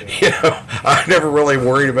I never really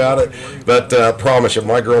worried about it, but promise you,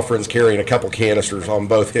 my girlfriend's carrying a couple canisters on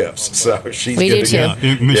both hips, so she's We good do to go.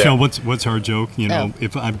 too. Michelle, Yeah. what's our joke?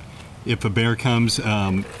 If a bear comes,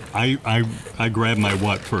 I grab my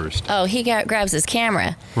what first? Oh, he grabs his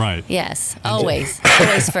camera. Right. Yes, always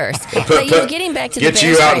first. But getting back to the Get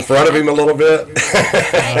you out in front of him a little bit.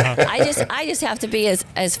 I just have to be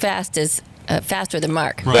as fast as faster than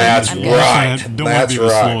Mark. Right. That's right. Don't want to be the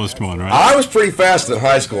slowest one, right? I was pretty fast in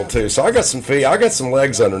high school too, so I got some feet. I got some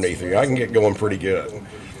legs underneath me. I can get going pretty good.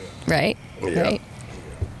 Right. Yeah. Right.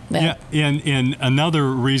 Yeah, and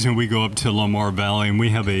another reason we go up to Lamar Valley, and we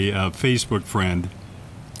have a Facebook friend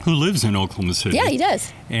who lives in Oklahoma City. Yeah, he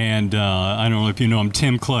does. And I don't know if you know him,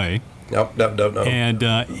 Tim Clay. Nope, don't know. And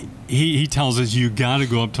he tells us you got to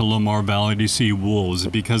go up to Lamar Valley to see wolves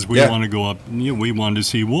because we want to go up. We want to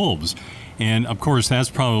see wolves, and of course that's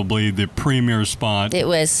probably the premier spot. It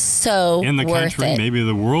was so in the worth country, it. maybe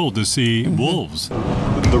the world, to see wolves.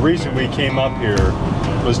 The reason we came up here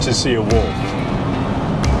was to see a wolf.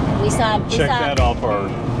 Check that off our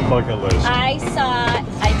bucket list. I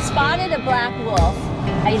spotted a black wolf.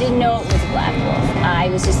 I didn't know it was a black wolf. I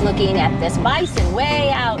was just looking at this bison way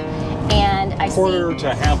out, and I quarter see,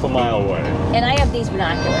 to half a mile away. and I have these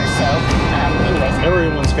binoculars, so anyways.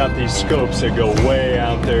 Everyone's got these scopes that go way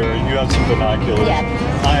out there. You have some binoculars. Yeah.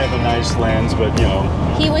 I have a nice lens, but you know.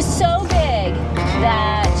 He was so big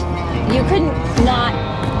that you couldn't not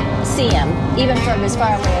see him, even from as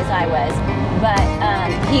far away as I was. But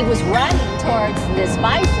he was running towards this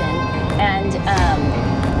bison, and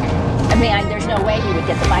I mean, there's no way he would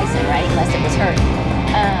get the bison, right, unless it was hurt.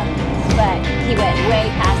 But he went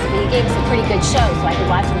way past it. He gave us a pretty good show, so I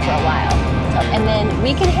could watch him for a while. So, and then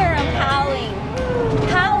we could hear him howling.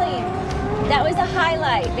 That was a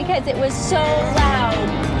highlight because it was so loud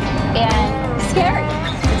and scary,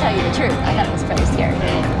 to tell you the truth. I thought it was pretty scary.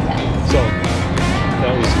 Yeah. So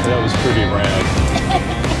that was pretty rad.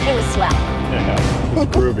 It was swell. Yeah, it was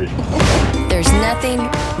groovy. There's nothing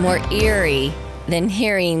more eerie than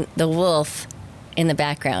hearing the wolf in the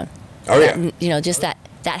background. Oh yeah. You know, just that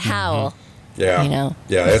howl. Yeah, you know,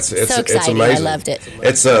 yeah, it's so exciting. it's amazing. I loved it.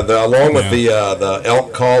 It's along with the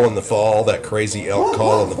elk call in the fall, that crazy elk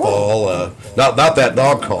call in the fall. Not that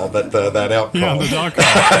dog call, but that elk call. Yeah, the dog call.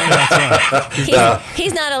 Yeah, that's right.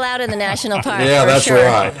 He's not allowed in the national park. Yeah, for that's sure.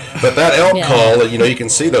 right. But that elk call, you know, you can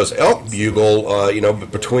see those elk bugle, you know,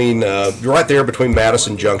 between right there between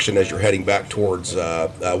Madison Junction as you're heading back towards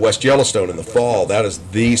West Yellowstone in the fall. That is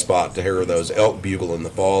the spot to hear those elk bugle in the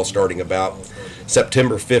fall, starting about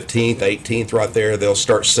September 15th, 18th, right there. They'll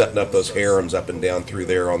start setting up those harems up and down through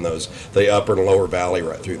there on the upper and lower valley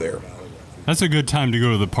right through there. That's a good time to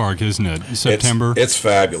go to the park, isn't it? September. It's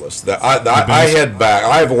fabulous. I head back.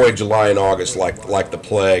 I avoid July and August like the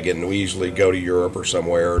plague, and we usually go to Europe or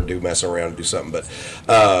somewhere and do mess around and do something.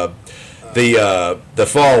 But the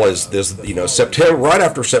fall is this, you know, September, right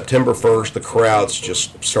after September 1st, the crowds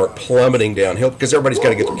just start plummeting downhill because everybody's got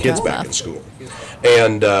to get their kids back in school.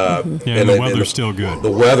 And and the weather's still good.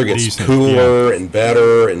 The weather gets decent, cooler and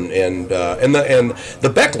better, and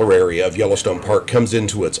the Beckler area of Yellowstone Park comes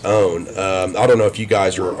into its own. I don't know if you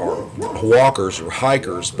guys are walkers or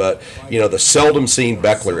hikers, but you know the seldom seen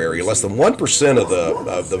Beckler area. Less than 1%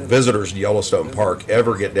 of the visitors to Yellowstone Park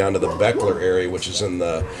ever get down to the Beckler area, which is in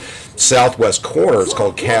the southwest corner. It's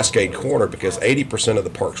called Cascade Corner because 80% of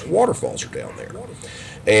the park's waterfalls are down there.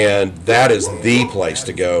 And that is the place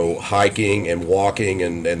to go hiking and walking,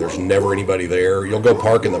 and there's never anybody there. You'll go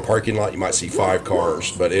park in the parking lot, you might see 5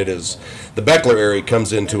 cars, but it is, the Beckler area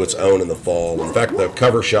comes into its own in the fall. In fact, the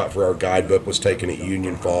cover shot for our guidebook was taken at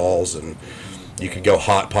Union Falls, and you could go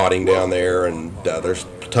hot potting down there, and there's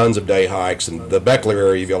tons of day hikes, and the Beckler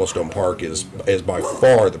area of Yellowstone Park is by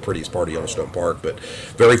far the prettiest part of Yellowstone Park, but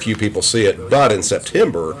very few people see it. But in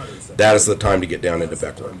September, that is the time to get down into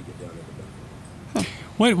Beckler.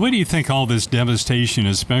 What do you think all this devastation,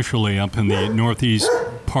 especially up in the northeast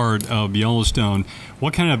part of Yellowstone,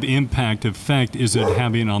 what kind of effect is it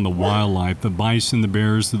having on the wildlife, the bison, the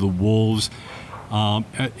bears, the wolves? What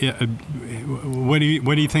do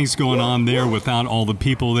you think's going on there without all the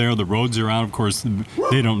people there? The roads are out. Of course,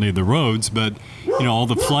 they don't need the roads, but you know, all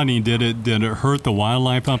the flooding, did it hurt the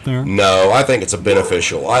wildlife up there? No, I think it's a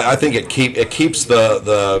beneficial. I think it keeps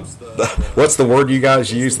the what's the word you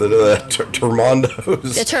guys use? The Tourons?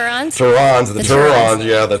 The Tourons? The Tourons,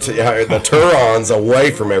 yeah, the Tourons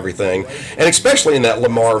away from everything, and especially in that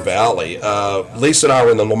Lamar Valley. Lisa and I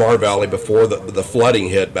were in the Lamar Valley before the flooding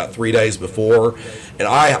hit, about 3 days before, and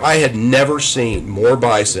I had never seen more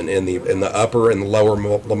bison in the upper and the lower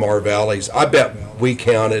Lamar valleys. I bet we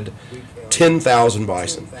counted 10,000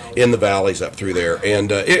 bison in the valleys up through there,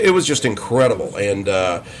 and it was just incredible. And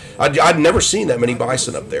I'd never seen that many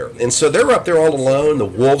bison up there, and so they're up there all alone. The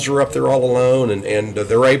wolves are up there all alone, and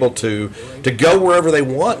they're able to go wherever they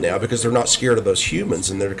want now because they're not scared of those humans,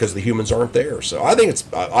 and because the humans aren't there. So I think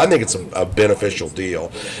it's a beneficial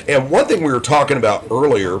deal. And one thing we were talking about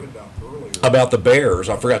earlier about the bears,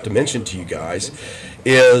 I forgot to mention to you guys,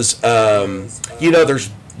 is you know,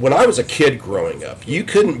 when I was a kid growing up, you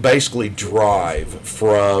couldn't basically drive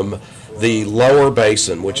from the lower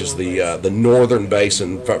basin, which is the northern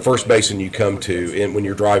basin, first basin you come to when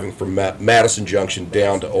you're driving from Madison Junction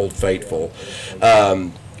down to Old Faithful.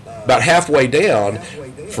 About halfway down,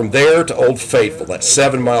 from there to Old Faithful, that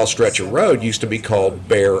 7-mile stretch of road used to be called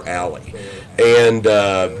Bear Alley. And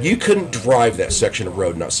you couldn't drive that section of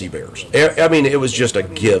road and not see bears. I mean, it was just a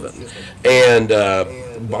given. And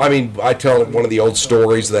I mean, I tell one of the old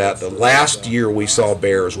stories that the last year we saw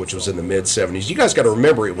bears, which was in the mid-'70s, you guys got to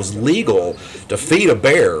remember it was legal to feed a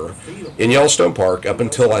bear in Yellowstone Park up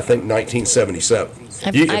until, I think,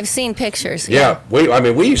 1977. I've seen pictures. Yeah,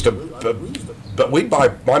 we used to, but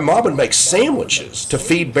my mom would make sandwiches to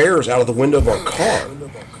feed bears out of the window of our car.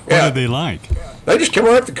 What did they like? They just come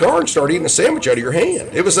right up the car and start eating a sandwich out of your hand.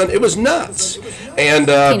 It was nuts. And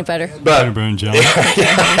peanut butter. Peanut butter and jelly.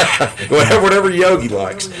 whatever Yogi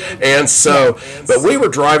likes. And so, but we were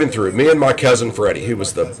driving through, me and my cousin Freddie, who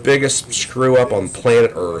was the biggest screw up on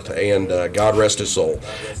planet Earth, and God rest his soul.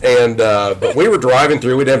 And but we were driving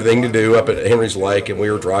through. We'd have everything to do up at Henry's Lake, and we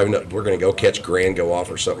were driving up. We're going to go catch Grand Go Off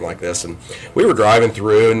or something like this. And we were driving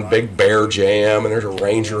through, and big bear jam, and there's a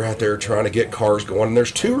ranger out there trying to get cars going, and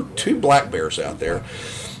there's two black bears out there.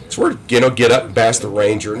 So we're, get up and past the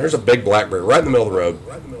ranger, and there's a big black bear right in the middle of the road.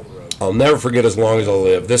 I'll never forget as long as I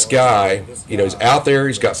live. This guy, he's out there.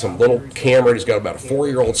 He's got some little camera. He's got about a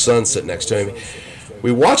 4-year-old son sitting next to him.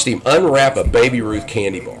 We watched him unwrap a Baby Ruth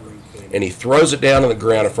candy bar, and he throws it down on the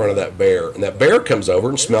ground in front of that bear. And that bear comes over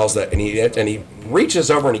and smells that, and he reaches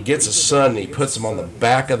over and he gets his son and he puts him on the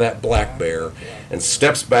back of that black bear and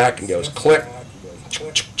steps back and goes click,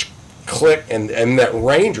 click, and that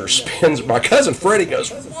ranger spins. My cousin Freddie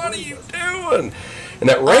goes, "What are you doing?" And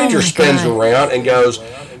that ranger spins around and goes,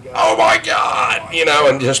 "Oh my God,"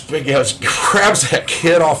 and just grabs that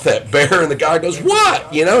kid off that bear, and the guy goes, "What?"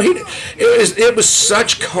 It was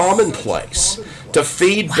such commonplace to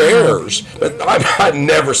feed bears, but I've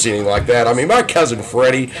never seen anything like that. I mean, my cousin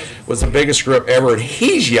Freddie was the biggest screw up ever, and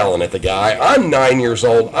he's yelling at the guy. I'm 9 years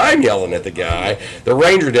old. I'm yelling at the guy. The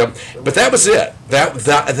ranger did, but that was it.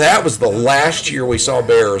 That was the last year we saw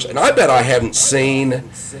bears, and I bet I haven't seen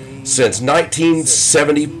since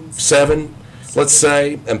 1977. Let's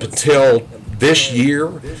say, until this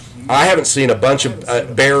year, I haven't seen a bunch of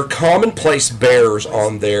commonplace bears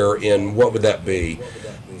on there in, what would that be,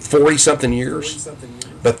 40-something years?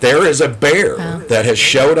 But there is a bear that has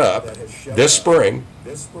showed up this spring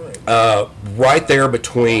right there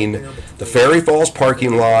between the Ferry Falls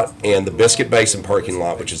parking lot and the Biscuit Basin parking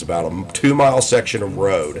lot, which is about a 2-mile section of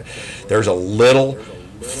road. There's a little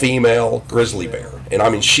female grizzly bear. And I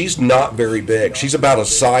mean, she's not very big. She's about the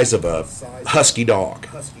size of a husky dog.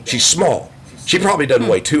 She's small. She probably doesn't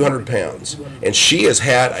weigh 200 pounds. And she has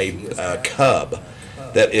had a cub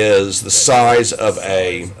that is the size of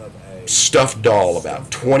a stuffed doll,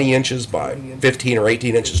 about 20 inches by 15 or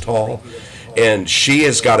 18 inches tall. And she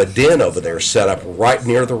has got a den over there set up right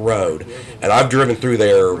near the road. And I've driven through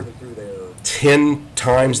there 10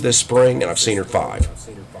 times this spring, and I've seen her 5.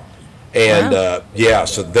 And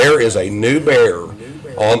so there is a new bear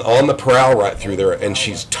on the prowl right through there, and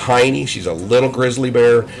she's tiny. She's a little grizzly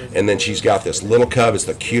bear, and then she's got this little cub. It's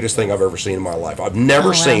the cutest thing I've ever seen in my life. I've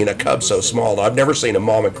never seen a cub so small. I've never seen a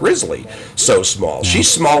mama grizzly so small.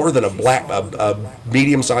 She's smaller than a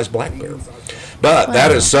medium-sized black bear. But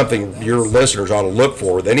that is something your listeners ought to look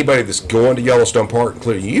for. With anybody that's going to Yellowstone Park,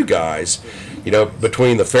 including you guys,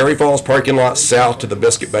 between the Ferry Falls parking lot south to the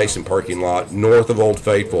Biscuit Basin parking lot, north of Old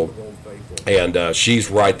Faithful, and she's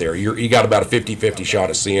right there. You got about a 50-50 shot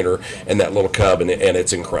of seeing her and that little cub, and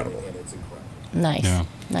it's incredible. Nice. Yeah.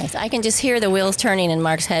 Nice. I can just hear the wheels turning in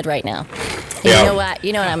Mark's head right now. And Yeah.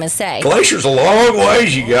 You know what I'm going to say. Glacier's a long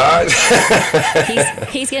ways, you guys.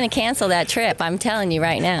 He's going to cancel that trip. I'm telling you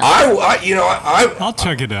right now. I'll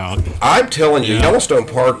check it out. I'm telling you, Yeah. Yellowstone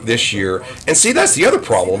Park this year, and see, that's the other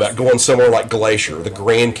problem about going somewhere like Glacier, the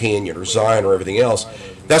Grand Canyon, or Zion, or everything else.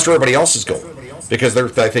 That's where everybody else is going, because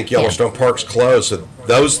they think Yellowstone Park's closed. So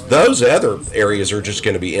those other areas are just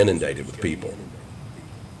going to be inundated with people.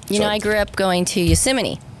 I grew up going to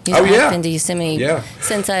Yosemite. Oh, yeah. I've been to Yosemite Yeah.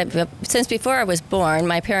 since before I was born.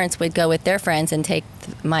 My parents would go with their friends and take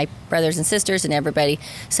my brothers and sisters and everybody.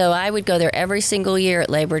 So I would go there every single year at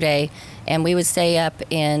Labor Day, and we would stay up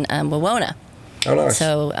in Wawona. Oh, nice.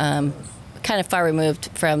 So kind of far removed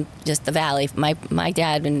from just the valley. My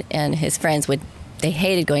dad and his friends they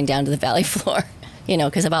hated going down to the valley floor,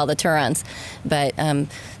 because of all the Tourons. But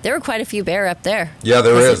there were quite a few bear up there. Yeah,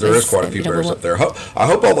 there is quite a few bears up there. I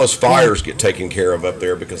hope all those fires get taken care of up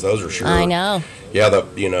there, because those are sure. I know. Yeah,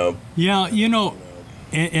 Yeah,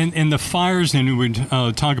 and the fires, and we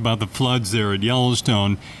talk about the floods there at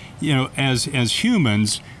Yellowstone. As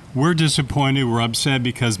humans, we're disappointed, we're upset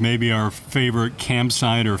because maybe our favorite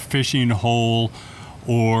campsite or fishing hole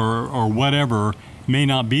or whatever may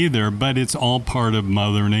not be there, but it's all part of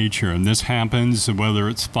Mother Nature. And this happens whether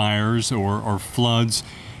it's fires or floods,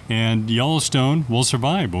 and Yellowstone will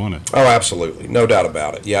survive, won't it? Oh, absolutely. No doubt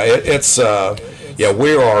about it. Yeah,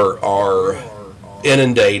 we are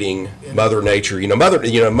inundating Mother Nature.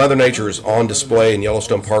 Mother Nature is on display in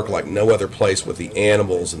Yellowstone Park like no other place, with the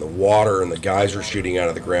animals and the water and the geysers shooting out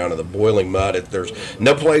of the ground and the boiling mud. There's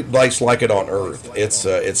no place like it on Earth.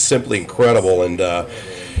 It's simply incredible, and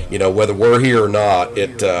whether we're here or not,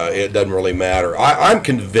 it doesn't really matter. I'm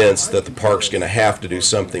convinced that the park's going to have to do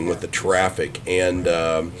something with the traffic, and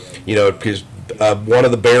because one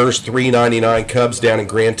of the bear's 399 cubs down in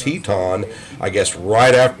Grand Teton, I guess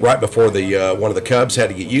right before the one of the cubs had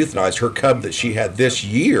to get euthanized, her cub that she had this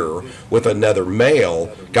year with another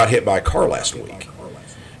male got hit by a car last week.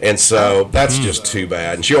 And so that's just too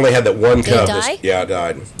bad. And she only had that one cub. Did died. Yeah,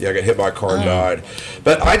 got hit by a car and died.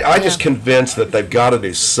 But I just convinced that they've got to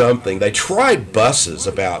do something. They tried buses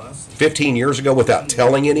about 15 years ago without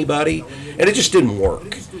telling anybody, and it just didn't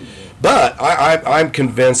work. But I'm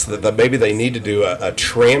convinced that maybe they need to do a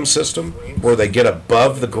tram system where they get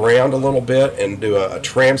above the ground a little bit and do a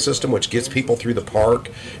tram system which gets people through the park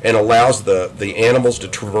and allows the animals to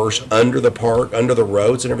traverse under the park, under the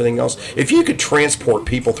roads and everything else. If you could transport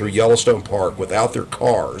people through Yellowstone Park without their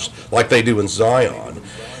cars, like they do in Zion,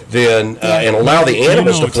 then and allow the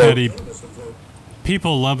animals to float. Teddy,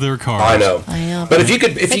 people love their cars. I know. But if you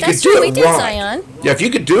could do it right, Zion. yeah, if you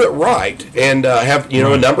could do it right and have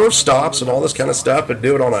a number of stops and all this kind of stuff, and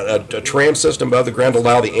do it on a tram system above the ground,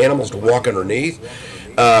 allow the animals to walk underneath,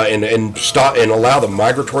 and stop and allow the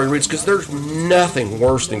migratory routes, because there's nothing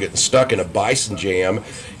worse than getting stuck in a bison jam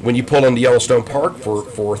when you pull into Yellowstone Park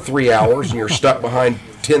for 3 hours and you're stuck behind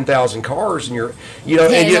 10,000 cars, and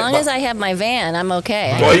as long as I have my van, I'm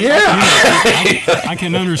okay. Well, yeah. I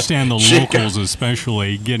can understand the locals,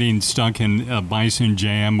 especially getting stuck in a bison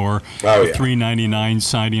jam or a 399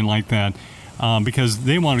 sighting like that, because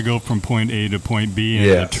they want to go from point A to point B,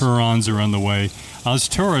 and the Tourons are on the way. As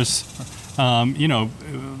tourists,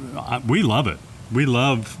 we love it. We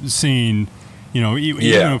love seeing.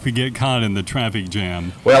 Even if we get caught in the traffic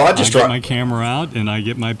jam, I get my camera out and I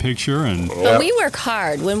get my picture. But we work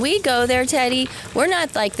hard. When we go there, Teddy, we're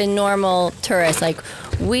not like the normal tourists. Like,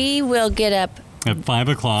 we will get up at 5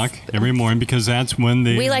 o'clock every morning, because that's when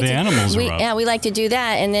the animals are up. Yeah, we like to do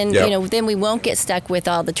that, and then then we won't get stuck with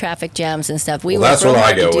all the traffic jams and stuff. That's when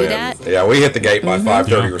I go in. That. Yeah, we hit the gate by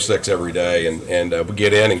 5:30 or 6 every day, and we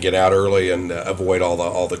get in and get out early and avoid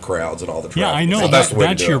all the crowds and all the traffic. Yeah, I know. So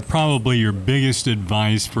that's probably your biggest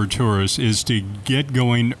advice for tourists is to get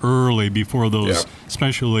going early before those,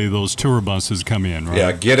 especially those tour buses, come in. Right?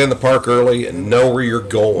 Yeah, get in the park early and know where you're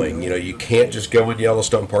going. You can't just go in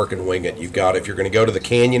Yellowstone Park and wing it. If you're going to go to the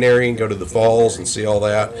canyon area and go to the falls and see all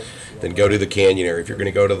that, then go to the canyon area. If you're going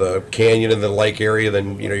to go to the canyon and the lake area,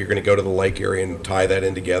 then you're going to go to the lake area and tie that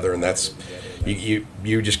in together. And that's you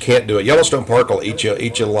just can't do it. Yellowstone Park will eat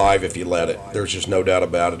you alive if you let it. There's just no doubt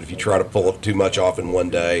about it. If you try to pull it too much off in one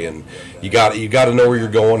day, and you got to know where you're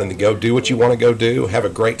going and then go do what you want to go do, have a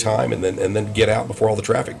great time, and then get out before all the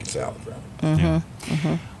traffic gets out.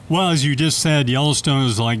 Well, as you just said, Yellowstone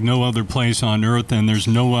is like no other place on earth, and there's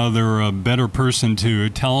no other better person to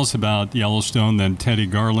tell us about Yellowstone than Teddy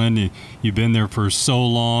Garland. You've been there for so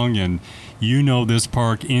long, and you know this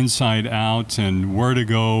park inside out, and where to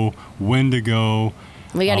go, when to go.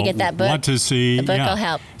 We got to get that book. What to see. The book will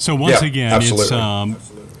help. So once again, absolutely.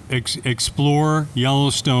 It's explore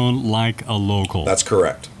Yellowstone like a local. That's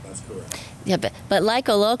correct. Yeah, but like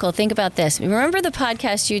a local, think about this. Remember the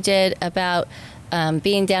podcast you did about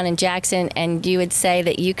being down in Jackson, and you would say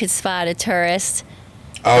that you could spot a tourist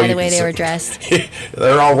by the way they were dressed?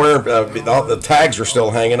 They're all wearing the tags are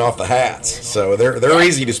still hanging off the hats, so they're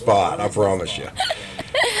easy to spot. I promise you.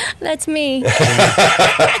 That's me. Well,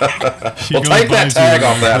 take that tag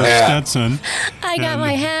off that hat. Stetson. I got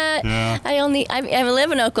my hat. Yeah. I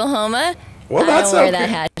live in Oklahoma. Well, I that's don't wear okay. that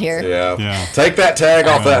hat here. Yeah. Take that tag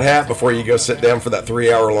off that hat before you go sit down for that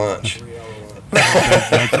 3-hour lunch.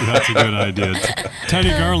 That's a good idea. Teddy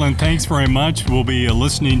Garland, thanks very much. We'll be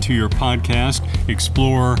listening to your podcast,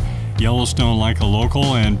 Explore Yellowstone Like a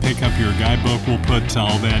Local, and pick up your guidebook. We'll put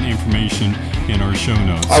all that information in our show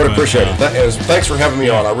notes. I would appreciate it. Thanks for having me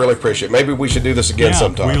on. I really appreciate it. Maybe we should do this again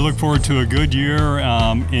sometime. We look forward to a good year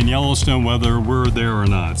in Yellowstone, whether we're there or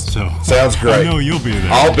not. So sounds great. I know you'll be there.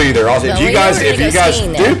 I'll be there. If you guys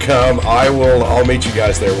do come, I'll meet you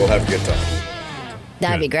guys there. We'll have a good time.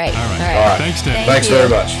 That'd be great. All right. Thanks, Ted. Thanks very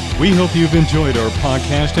much. We hope you've enjoyed our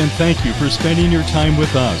podcast, and thank you for spending your time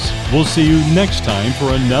with us. We'll see you next time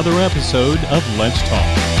for another episode of Let's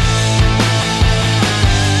Talk.